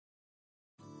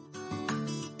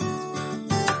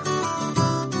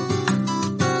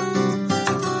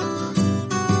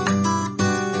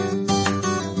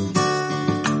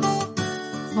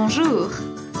Bonjour,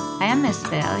 I am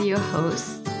Estelle, your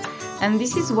host, and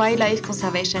this is Wildlife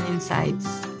Conservation Insights,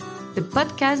 the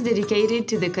podcast dedicated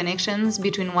to the connections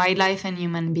between wildlife and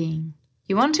human being.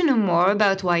 You want to know more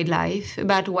about wildlife,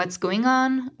 about what's going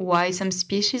on, why some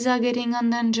species are getting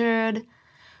endangered,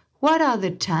 what are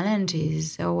the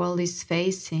challenges our world is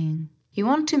facing. You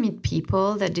want to meet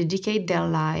people that dedicate their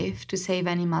life to save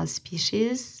animal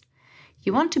species.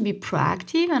 You want to be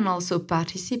proactive and also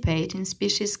participate in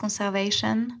species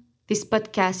conservation. This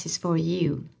podcast is for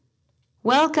you.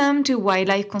 Welcome to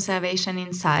Wildlife Conservation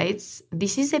Insights.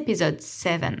 This is episode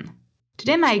 7.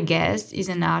 Today my guest is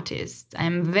an artist.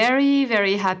 I'm very,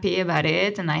 very happy about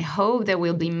it, and I hope there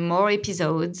will be more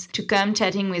episodes to come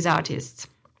chatting with artists.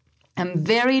 I'm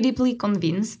very deeply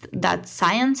convinced that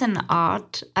science and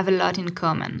art have a lot in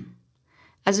common.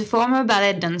 As a former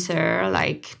ballet dancer,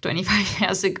 like 25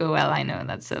 years ago, well, I know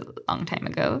that's a long time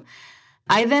ago,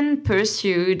 I then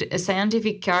pursued a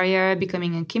scientific career,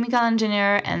 becoming a chemical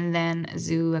engineer and then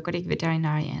zoo-aquatic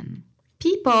veterinarian.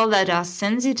 People that are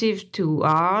sensitive to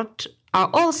art are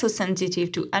also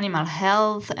sensitive to animal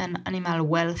health and animal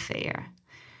welfare.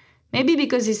 Maybe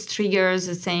because it triggers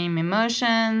the same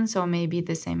emotions or maybe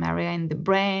the same area in the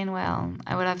brain. Well,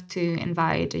 I will have to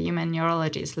invite a human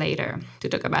neurologist later to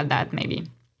talk about that maybe.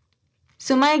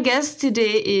 So my guest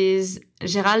today is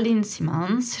Geraldine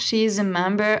Simmons. She is a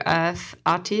member of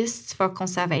Artists for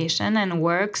Conservation and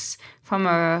works from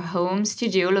her home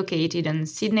studio located on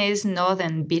Sydney's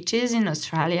northern beaches in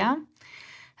Australia.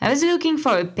 I was looking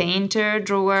for a painter,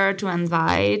 drawer to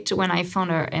invite when I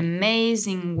found her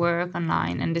amazing work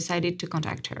online and decided to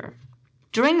contact her.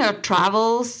 During her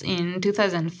travels in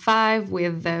 2005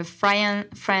 with the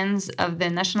Friends of the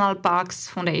National Parks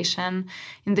Foundation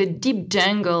in the deep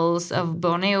jungles of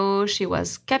Borneo, she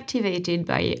was captivated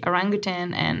by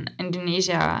orangutan and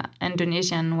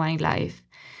Indonesian wildlife.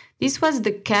 This was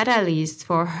the catalyst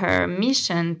for her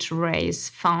mission to raise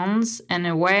funds and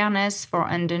awareness for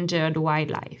endangered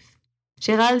wildlife.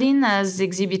 Geraldine has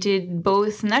exhibited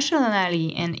both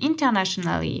nationally and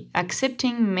internationally,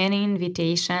 accepting many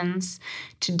invitations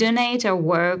to donate her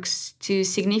works to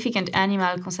significant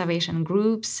animal conservation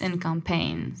groups and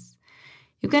campaigns.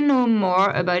 You can know more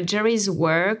about Jerry's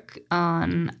work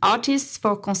on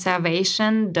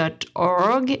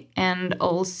artistsforconservation.org and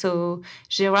also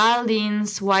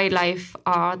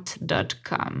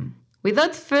geraldineswildlifeart.com.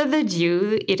 Without further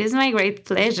ado, it is my great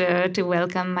pleasure to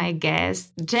welcome my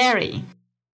guest, Jerry.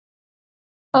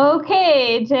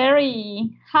 Okay,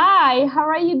 Jerry. Hi, how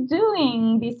are you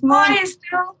doing this morning? Hi,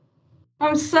 Estelle.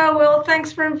 I'm so well.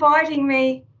 Thanks for inviting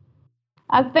me.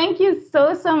 Thank you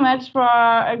so much for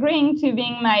agreeing to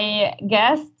being my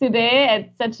guest today.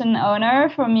 It's such an honor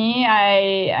for me.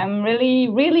 I am really,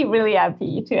 really, really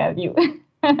happy to have you.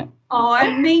 Oh,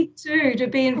 and me too, to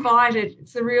be invited.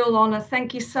 It's a real honor.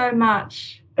 Thank you so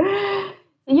much.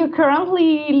 You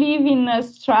currently live in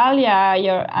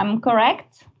Australia, I'm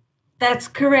correct? That's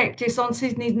correct. It's on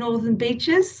Sydney's northern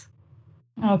beaches.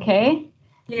 Okay.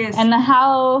 Yes. And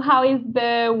how is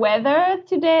the weather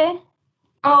today?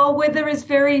 Oh, weather is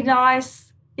very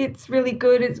nice. It's really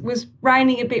good. It was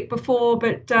raining a bit before,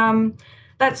 but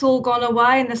that's all gone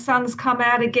away and the sun's come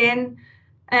out again.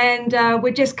 And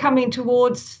we're just coming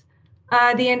towards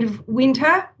the end of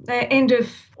winter. The end of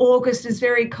August is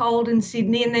very cold in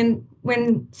Sydney. And then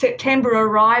when September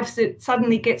arrives, it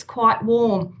suddenly gets quite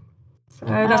warm. So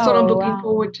that's what I'm looking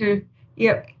forward to.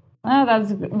 Yep. Oh,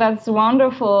 that's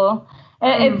wonderful.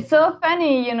 It's so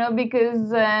funny,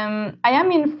 because I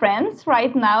am in France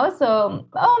right now, so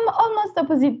almost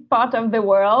opposite part of the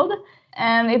world.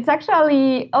 And it's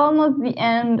actually almost the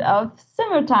end of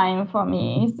summertime for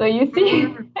me. So you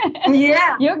see,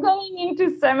 yeah, you're going into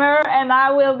summer and I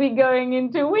will be going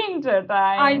into winter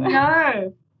time. I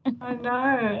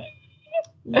know.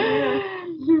 Yeah.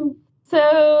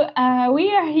 So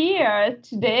we are here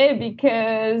today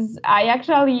because I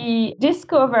actually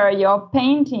discover your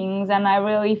paintings and I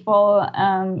really fall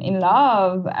in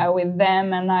love with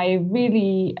them, and I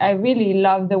really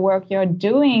love the work you're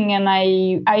doing, and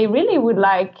I really would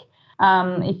like,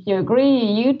 if you agree,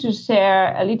 you to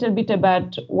share a little bit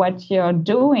about what you're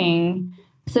doing.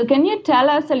 So can you tell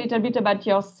us a little bit about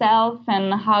yourself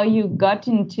and how you got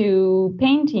into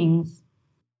paintings?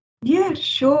 Yeah,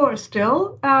 sure,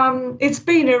 Estelle. It's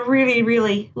been a really,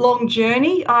 really long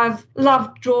journey. I've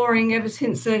loved drawing ever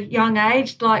since a young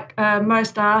age, like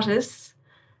most artists.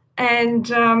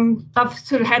 And I've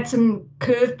sort of had some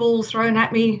curveballs thrown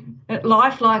at me at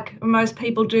life, like most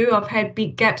people do. I've had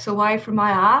big gaps away from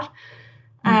my art,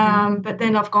 but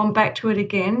then I've gone back to it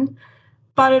again.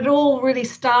 But it all really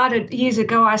started years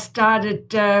ago. I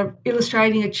started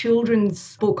illustrating a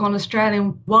children's book on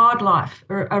Australian wildlife,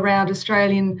 or around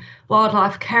Australian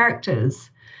wildlife characters.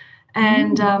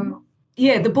 And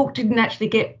the book didn't actually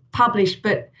get published,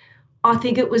 but I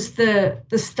think it was the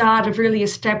start of really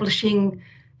establishing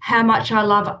how much I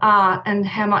love art and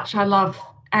how much I love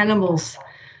animals.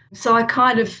 So I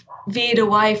kind of veered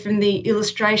away from the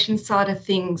illustration side of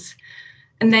things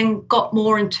and then got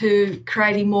more into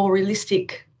creating more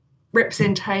realistic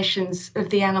representations of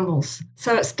the animals.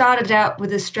 So it started out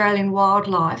with Australian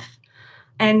wildlife,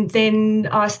 and then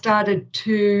I started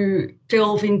to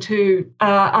delve into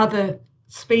other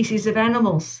species of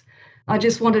animals. I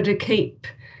just wanted to keep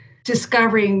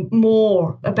discovering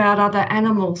more about other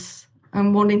animals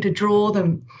and wanting to draw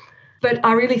them. But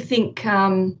I really think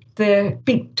the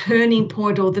big turning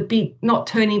point, or the big, not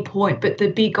turning point, but the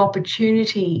big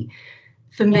opportunity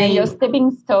for me. Your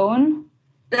stepping stone?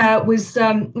 Was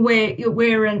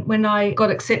when I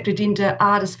got accepted into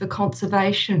Artists for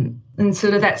Conservation. And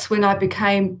sort of that's when I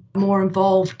became more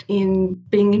involved in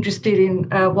being interested in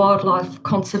wildlife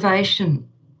conservation.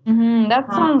 That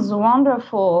sounds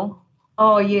wonderful.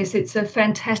 Oh, yes, it's a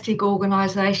fantastic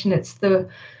organisation. It's the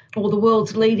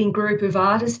world's leading group of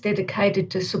artists dedicated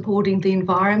to supporting the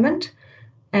environment.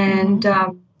 And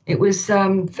it was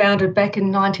founded back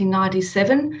in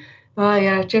 1997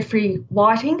 by Jeffrey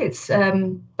Whiting. It's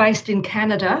based in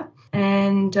Canada,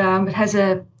 and it has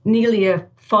nearly a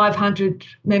 500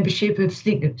 membership of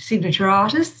signature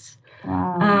artists.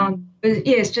 Wow. But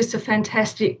yeah, it's just a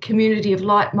fantastic community of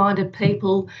like-minded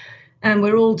people, and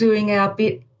we're all doing our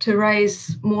bit to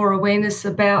raise more awareness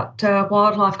about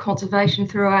wildlife conservation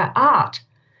through our art.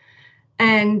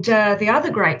 And the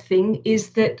other great thing is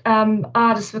that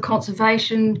Artists for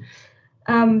Conservation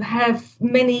have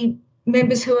many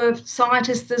members who are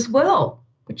scientists as well,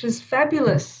 which is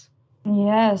fabulous.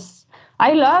 Yes,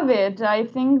 I love it. I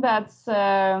think that's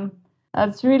so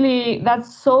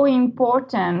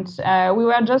important. We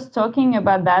were just talking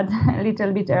about that a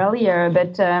little bit earlier,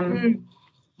 but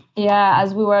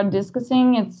as we were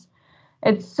discussing,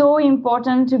 it's so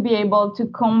important to be able to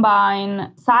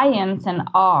combine science and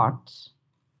art.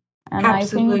 And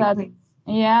Absolutely.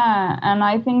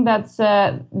 I think that's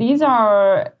these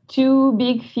are two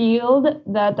big fields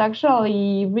that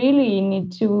actually really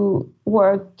need to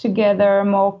work together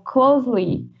more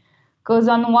closely. Because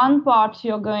on one part,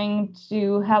 you're going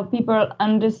to help people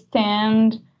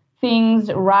understand things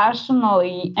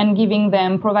rationally and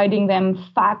providing them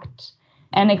fact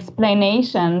and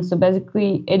explanation, so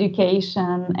basically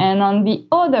education. And on the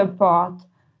other part,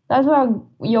 that's where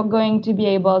you're going to be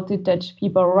able to touch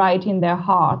people right in their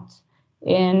heart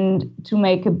and to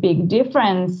make a big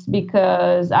difference,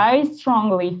 because I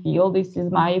strongly feel, this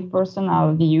is my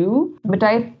personal view, but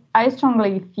I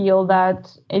strongly feel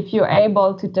that if you're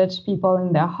able to touch people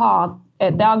in their heart,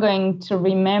 they're going to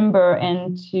remember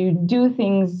and to do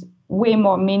things way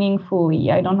more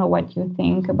meaningfully. I don't know what you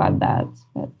think about that.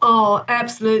 But. Oh,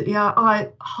 absolutely. I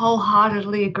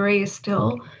wholeheartedly agree,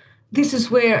 Estelle. This is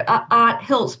where art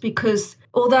helps, because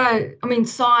although,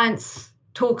 science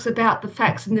talks about the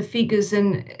facts and the figures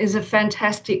and is a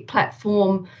fantastic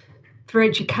platform for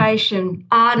education,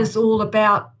 art is all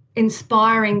about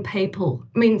inspiring people.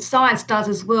 Science does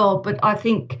as well, but I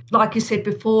think, like you said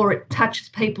before, it touches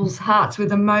people's hearts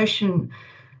with emotion.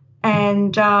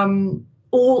 And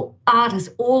all artists,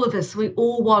 all of us, we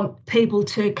all want people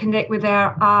to connect with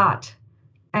our art.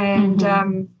 And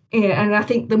and I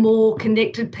think the more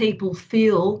connected people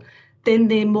feel, then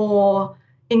they're more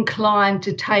inclined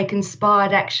to take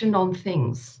inspired action on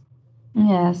things.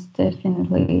 Yes,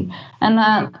 definitely.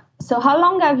 And so how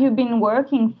long have you been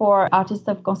working for Artists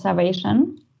of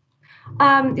Conservation?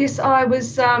 Yes, I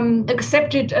was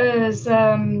accepted as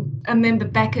a member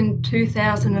back in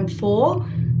 2004.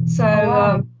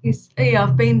 So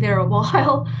I've been there a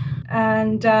while.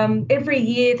 And every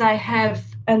year they have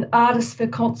an Artists for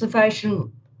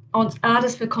Conservation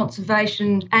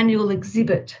annual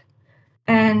exhibit.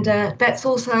 And that's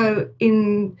also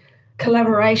in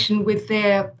collaboration with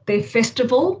their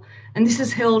festival. And this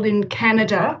is held in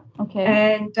Canada. Okay.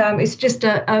 And it's just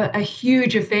a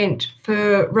huge event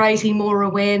for raising more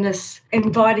awareness,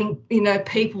 inviting,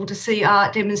 people to see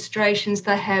art demonstrations.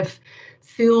 They have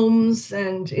films,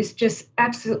 and it's just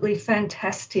absolutely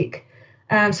fantastic.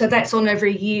 So that's on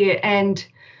every year. And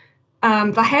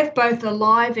they have both a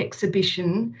live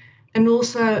exhibition and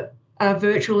also a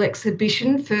virtual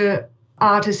exhibition for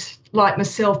artists like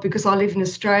myself, because I live in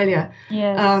Australia.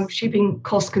 Yes. Shipping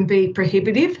costs can be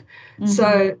prohibitive.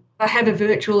 So I have a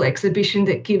virtual exhibition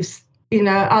that gives,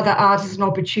 other artists an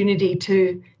opportunity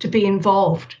to be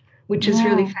involved which is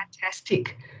really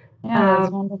fantastic. Yeah,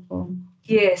 that's wonderful.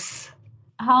 Yes.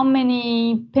 How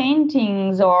many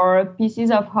paintings or pieces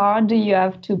of art do you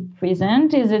have to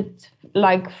present? Is it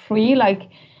like free? Like,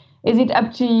 is it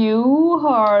up to you,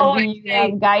 or do you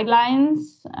have guidelines?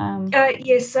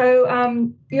 Yes. So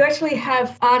you actually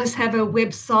artists have a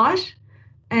website,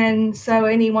 and so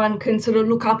anyone can sort of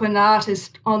look up an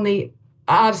artist on the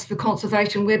Artists for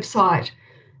Conservation website,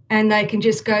 and they can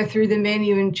just go through the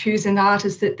menu and choose an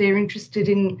artist that they're interested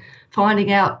in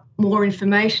finding out more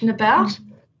information about.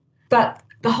 Mm-hmm. But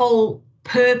the whole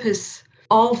purpose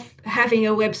of having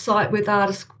a website with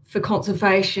Artists for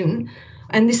Conservation,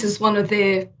 and this is one of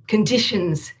their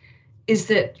conditions, is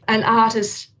that an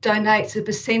artist donates a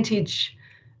percentage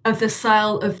of the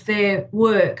sale of their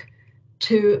work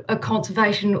to a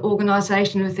conservation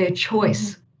organisation of their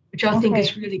choice, which I think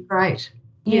is really great.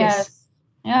 Yes.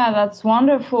 Yeah, that's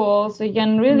wonderful. So you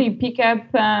can really pick up.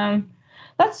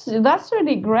 That's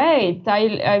really great.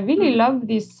 I really love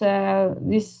this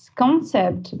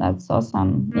concept. That's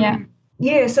awesome. Yeah.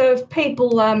 Yeah, so if people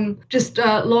just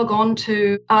log on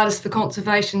to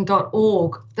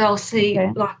artistsforconservation.org, they'll see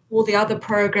like all the other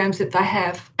programs that they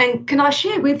have. And can I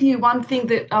share with you one thing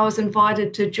that I was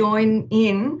invited to join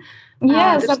in?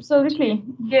 Yes, absolutely.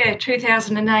 Yeah,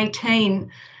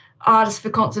 2018, Artists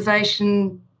for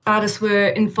Conservation artists were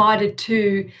invited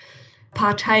to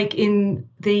partake in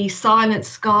the Silent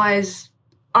Skies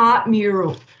art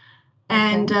mural.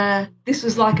 And this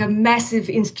was like a massive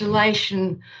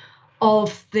installation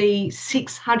of the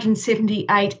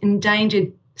 678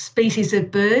 endangered species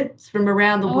of birds from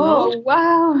around the world. Oh,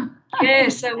 wow. Yeah,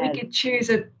 so we could choose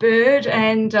a bird,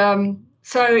 and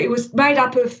so it was made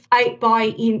up of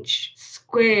 8-by-inch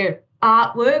square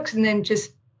artworks and then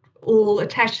just all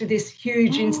attached to this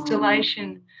huge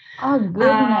installation. Oh,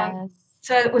 goodness.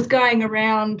 So it was going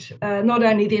around not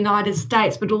only the United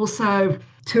States but also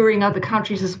touring other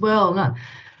countries as well. And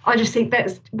I just think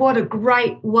what a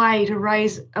great way to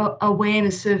raise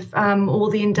awareness of all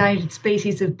the endangered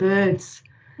species of birds.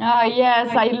 Oh yes,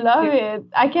 I love it.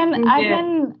 I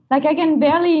can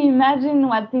barely imagine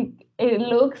what it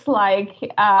looks like.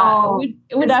 It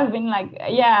would have been like,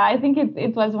 I think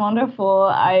it was wonderful.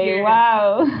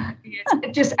 Wow. Yes,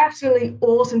 just absolutely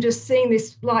awesome. Just seeing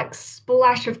this like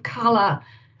splash of colour,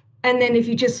 and then if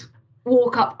you just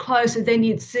walk up closer, then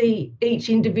you'd see each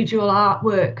individual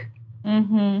artwork.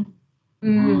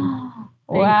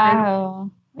 Wow.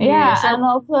 Yeah, so, and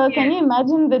also, can you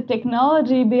imagine the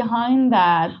technology behind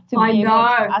that? I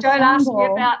know. Don't ask me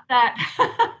about that.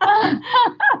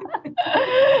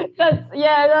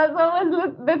 That's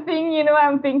always the thing,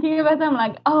 I'm thinking about. I'm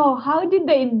like, oh, how did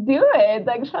they do it?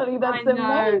 Actually, that's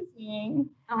amazing.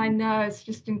 I know. It's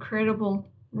just incredible,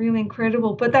 really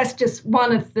incredible. But that's just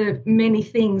one of the many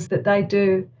things that they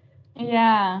do.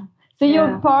 Yeah. So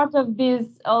you're part of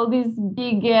all these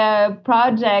big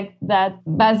projects that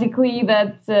basically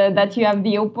that you have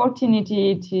the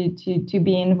opportunity to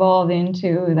be involved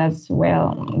into. That's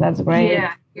great.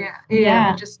 Yeah.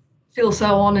 I just feel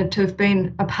so honoured to have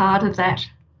been a part of that.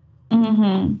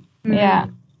 Yeah.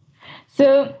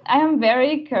 So I am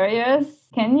very curious.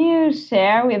 Can you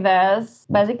share with us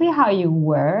basically how you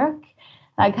work?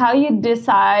 Like how you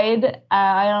decide,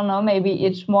 I don't know, maybe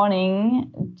each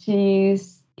morning to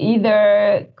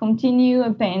either continue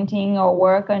a painting or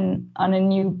work on a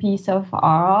new piece of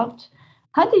art.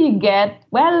 How do you get,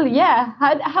 how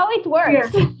it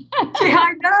works?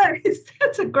 I know.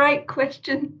 That's a great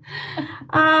question.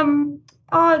 Look,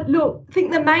 I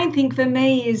think the main thing for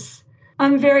me is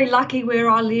I'm very lucky where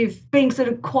I live, being sort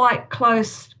of quite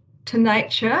close to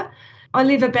nature. I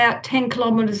live about 10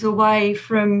 kilometres away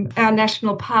from our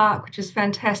national park, which is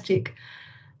fantastic.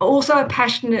 Also a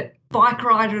passionate bike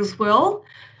rider as well.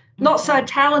 Not so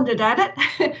talented at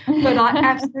it, but I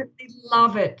absolutely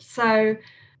love it. So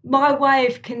my way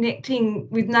of connecting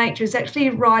with nature is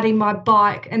actually riding my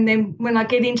bike. And then when I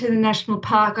get into the national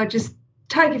park, I just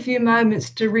take a few moments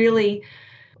to really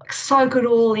soak it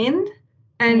all in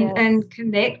and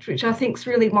connect, which I think is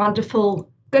really wonderful.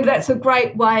 But that's a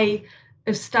great way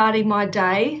of starting my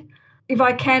day. If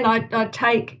I can, I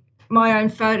take my own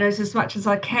photos as much as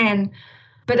I can.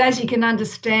 But as you can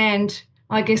understand,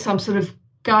 I guess I'm sort of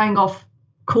going off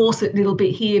course a little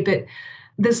bit here, but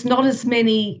there's not as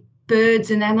many birds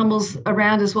and animals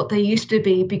around as what there used to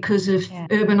be because of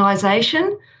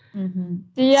urbanisation. So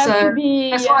you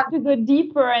have to go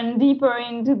deeper and deeper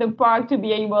into the park to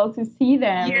be able to see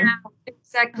them. Yeah,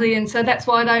 exactly. And so that's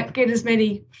why I don't get as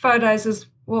many photos as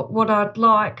what I'd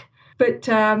like. But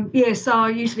so I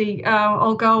usually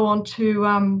I'll go on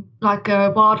to like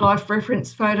a wildlife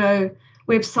reference photo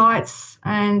websites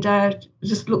and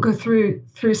just look through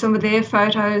some of their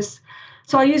photos.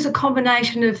 So I use a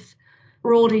combination of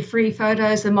royalty-free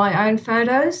photos and my own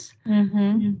photos.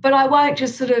 Mm-hmm. But I won't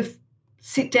just sort of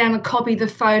sit down and copy the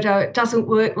photo. It doesn't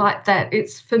work like that.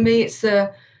 For me,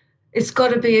 it's got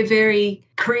to be a very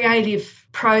creative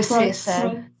process.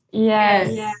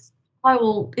 Yes. Yeah.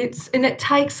 It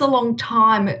takes a long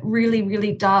time. It really,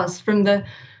 really does, from the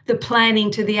planning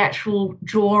to the actual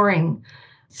drawing.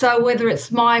 So whether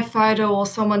it's my photo or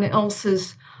someone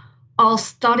else's, I'll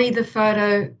study the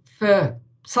photo for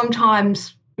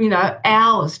sometimes,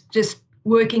 hours, just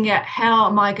working out how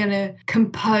am I going to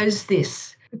compose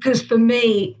this. Because for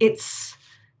me, it's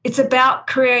about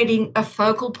creating a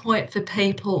focal point for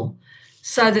people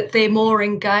so that they're more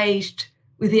engaged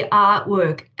with the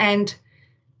artwork. And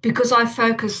because I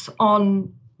focus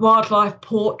on wildlife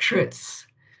portraits,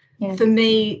 Yes. for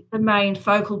me, the main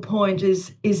focal point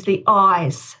is the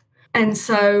eyes. And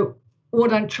so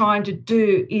what I'm trying to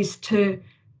do is to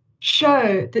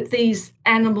show that these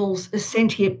animals are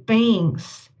sentient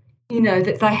beings,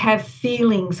 that they have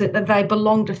feelings, that they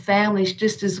belong to families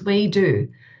just as we do.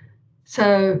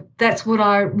 So that's what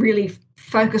I really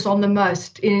focus on the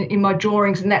most in my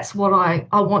drawings, and that's what I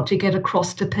want to get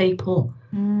across to people.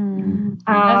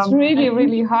 That's really,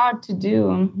 really hard to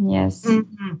do. Yes.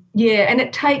 Mm-hmm. Yeah, and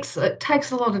it takes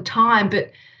a lot of time,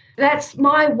 but that's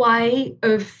my way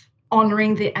of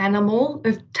honouring the animal,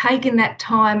 of taking that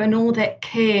time and all that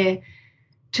care.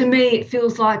 To me, it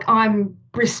feels like I'm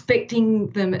respecting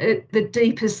them at the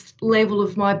deepest level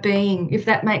of my being, if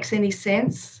that makes any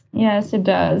sense. Yes, it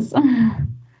does.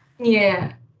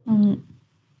 Yeah.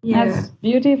 Yeah. That's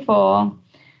beautiful.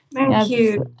 Thank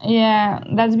you. Yeah,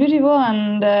 that's beautiful.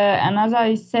 And as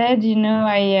I said,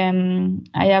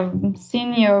 I have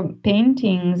seen your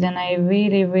paintings and I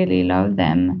really, really love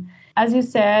them. As you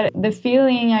said, the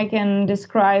feeling I can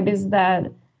describe is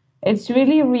that it's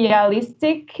really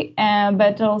realistic,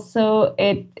 but also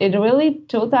it really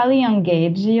totally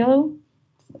engages you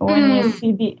when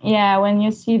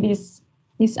you see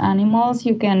these animals.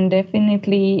 You can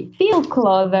definitely feel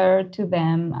closer to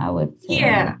them, I would say.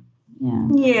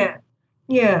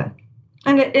 Yeah.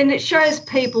 And it shows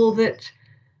people that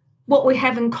what we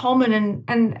have in common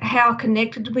and how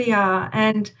connected we are.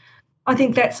 And I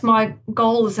think that's my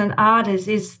goal as an artist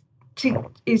is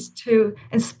to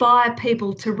inspire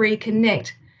people to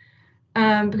reconnect.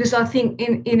 Because I think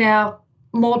in our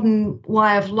modern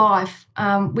way of life,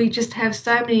 we just have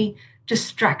so many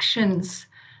distractions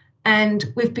and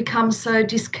we've become so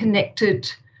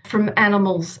disconnected from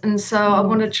animals. And so I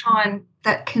want to try and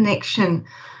that connection.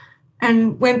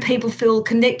 And when people feel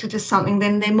connected to something,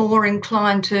 then they're more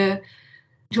inclined to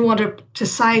want to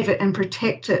save it and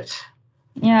protect it.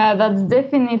 Yeah, that's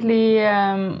definitely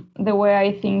the way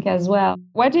I think as well.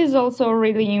 What is also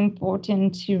really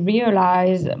important to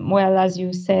realize, well, as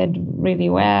you said really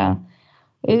well,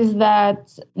 is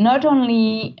that not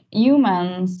only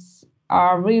humans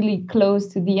are really close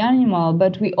to the animal,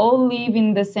 but we all live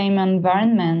in the same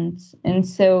environment. And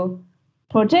so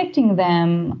protecting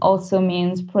them also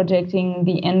means protecting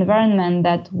the environment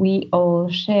that we all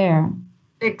share.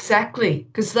 Exactly,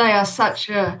 because they are such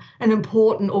an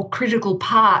important or critical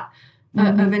part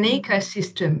of an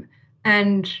ecosystem,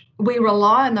 and we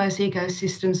rely on those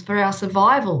ecosystems for our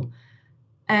survival.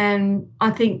 And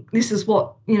I think this is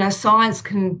what science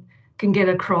can get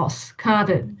across, can't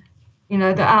it?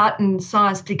 The art and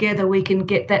science together, we can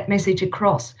get that message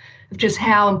across of just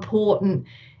how important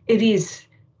it is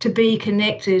to be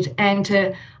connected and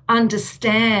to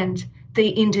understand the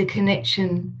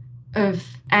interconnection of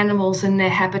animals and their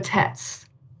habitats.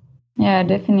 Yeah,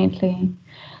 definitely.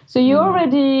 So you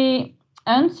already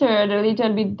answered a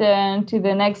little bit to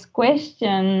the next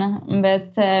question,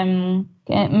 but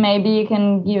maybe you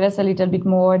can give us a little bit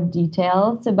more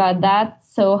details about that.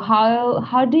 So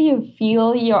how do you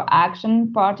feel your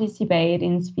action participate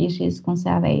in species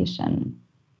conservation?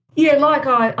 Yeah, like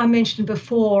I mentioned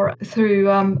before, through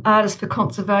Artists for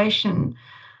Conservation.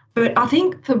 But I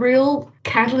think the real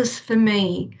catalyst for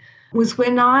me was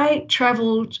when I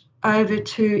travelled over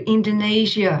to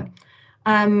Indonesia.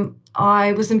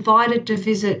 I was invited to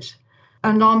visit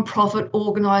a non-profit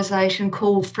organisation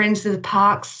called Friends of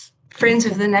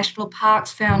the National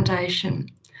Parks Foundation.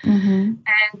 Mm-hmm.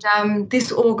 And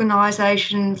this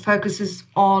organisation focuses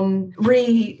on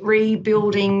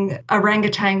rebuilding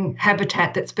orangutan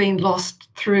habitat that's been lost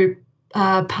through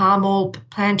palm oil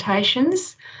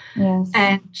plantations. Yes.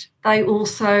 And they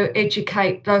also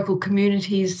educate local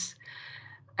communities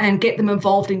and get them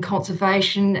involved in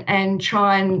conservation and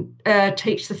try and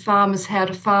teach the farmers how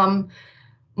to farm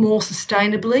more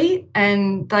sustainably.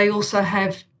 And they also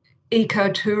have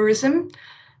ecotourism.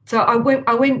 So I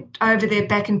went over there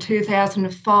back in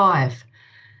 2005.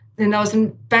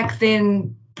 Then back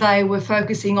then they were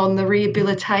focusing on the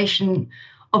rehabilitation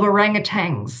of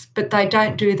orangutans, but they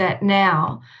don't do that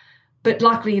now. But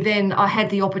luckily then I had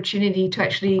the opportunity to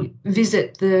actually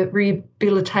visit the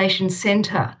rehabilitation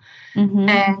centre,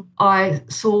 and I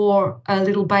saw a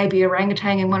little baby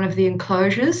orangutan in one of the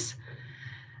enclosures.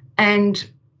 And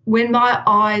when my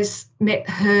eyes met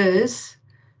hers,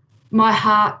 my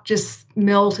heart just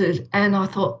melted, and I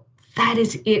thought, that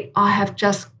is it. I have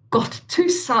just got to do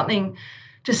something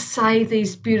to save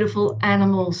these beautiful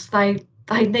animals. They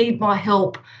need my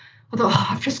help. I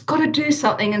thought, I've just got to do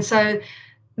something. And so,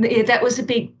 yeah, that was a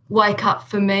big wake up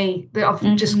for me, that I've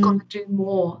just got to do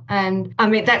more. And I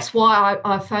mean, that's why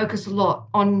I focus a lot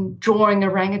on drawing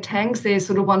orangutans. They're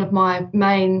sort of one of my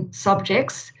main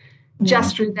subjects.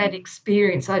 Just through that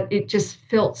experience, it just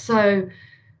felt so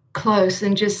close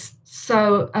and just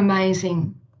so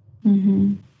amazing.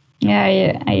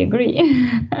 Yeah, I agree.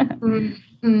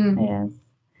 Yes.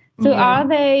 So are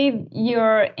they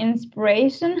your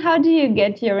inspiration? How do you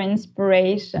get your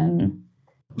inspiration?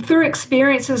 Through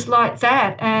experiences like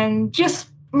that, and just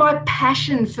my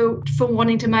passion for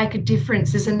wanting to make a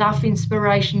difference is enough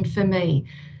inspiration for me.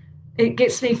 It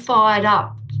gets me fired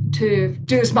up to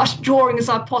do as much drawing as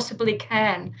I possibly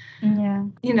can. Yeah.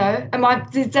 You know,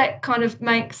 did that kind of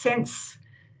make sense?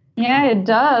 Yeah, it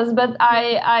does. But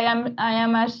I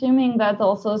am assuming that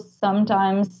also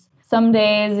sometimes, some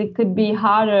days it could be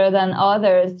harder than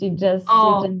others to just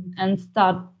sit and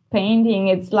start painting.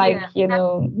 It's like,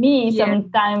 me,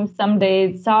 sometimes, some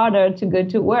days it's harder to go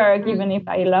to work, even if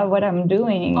I love what I'm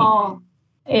doing.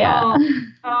 Yeah.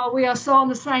 We are so on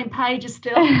the same page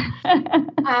still.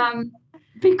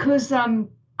 Because I'm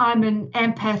an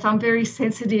empath, I'm very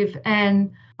sensitive,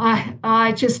 and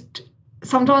I just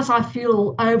sometimes I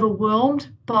feel overwhelmed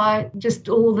by just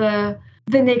all the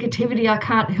negativity. I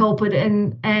can't help it,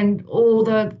 and all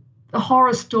the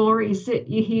horror stories that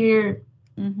you hear,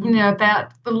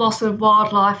 about the loss of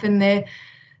wildlife and their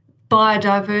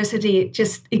biodiversity.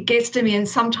 It gets to me, and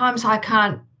sometimes I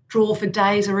can't draw for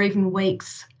days or even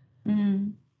weeks.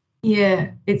 Yeah,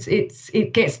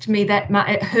 it gets to me that much.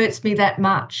 It hurts me that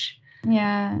much.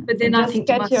 Yeah, but then I think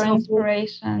to myself, your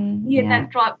inspiration. Yeah,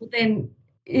 that's right. But then,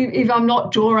 if I'm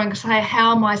not drawing, say,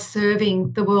 how am I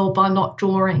serving the world by not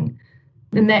drawing?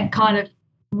 Then that kind of,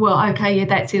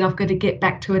 that's it. I've got to get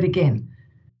back to it again.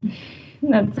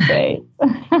 That's great.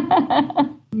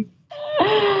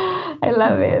 I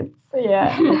love it.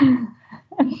 Yeah.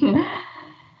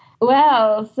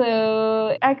 Well,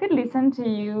 so I could listen to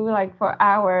you like for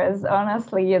hours.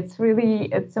 Honestly, it's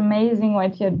amazing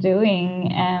what you're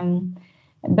doing.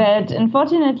 But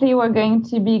unfortunately, we're going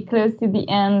to be close to the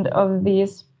end of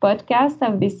this podcast,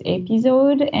 of this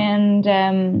episode. And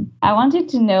I wanted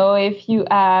to know if you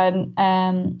had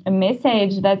a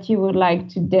message that you would like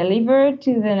to deliver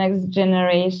to the next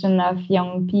generation of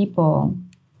young people.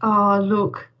 Oh,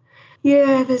 look,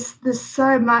 yeah, there's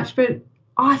so much, but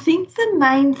I think the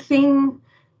main thing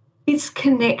is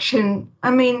connection.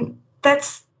 I mean,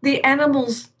 that's the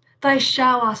animals, they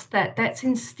show us that's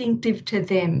instinctive to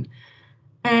them.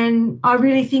 And I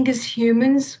really think as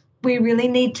humans, we really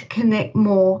need to connect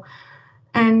more,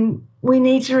 and we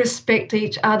need to respect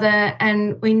each other,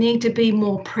 and we need to be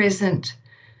more present.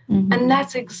 And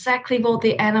that's exactly what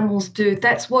the animals do.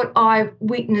 That's what I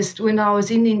witnessed when I was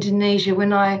in Indonesia,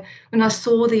 when I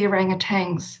saw the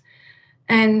orangutans.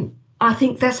 And I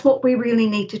think that's what we really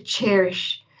need to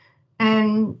cherish,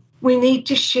 and we need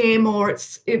to share more.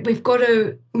 We've got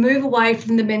to move away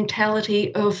from the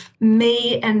mentality of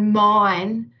me and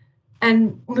mine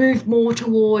and move more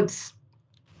towards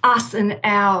us and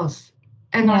ours.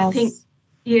 And yes. I think,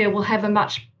 we'll have a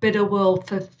much better world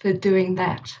for doing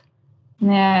that.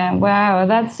 Yeah, wow,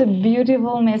 that's a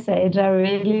beautiful message. I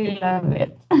really love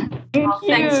it.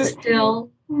 Thanks, Estelle.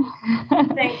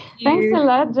 Thank you. Thanks a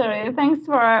lot, Jerry. Thanks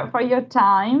for your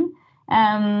time,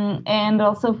 and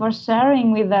also for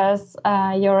sharing with us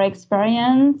your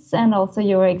experience and also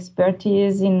your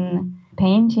expertise in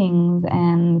paintings.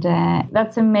 And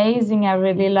that's amazing. I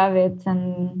really love it.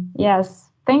 And yes,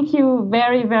 thank you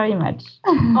very, very much.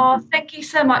 Oh, thank you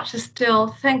so much,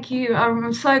 Estelle. Thank you.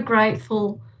 I'm so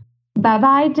grateful.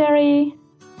 Bye-bye, Jerry.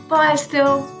 Bye,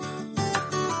 Estelle.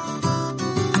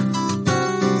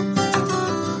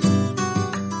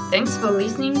 Thanks for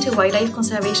listening to Wildlife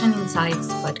Conservation Insights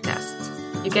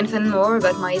podcast. You can find more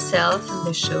about myself and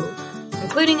the show,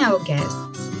 including our guests,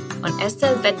 on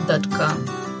estellevet.com.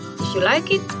 If you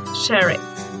like it, share it.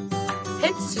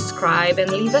 Hit subscribe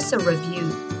and leave us a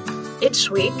review. Each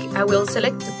week, I will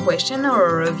select a question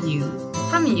or a review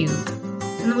from you,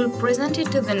 and we'll present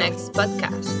it to the next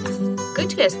podcast. Go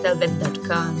to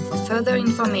estelbet.com for further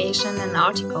information and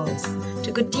articles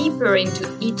to go deeper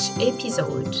into each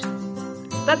episode.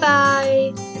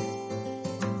 Bye-bye!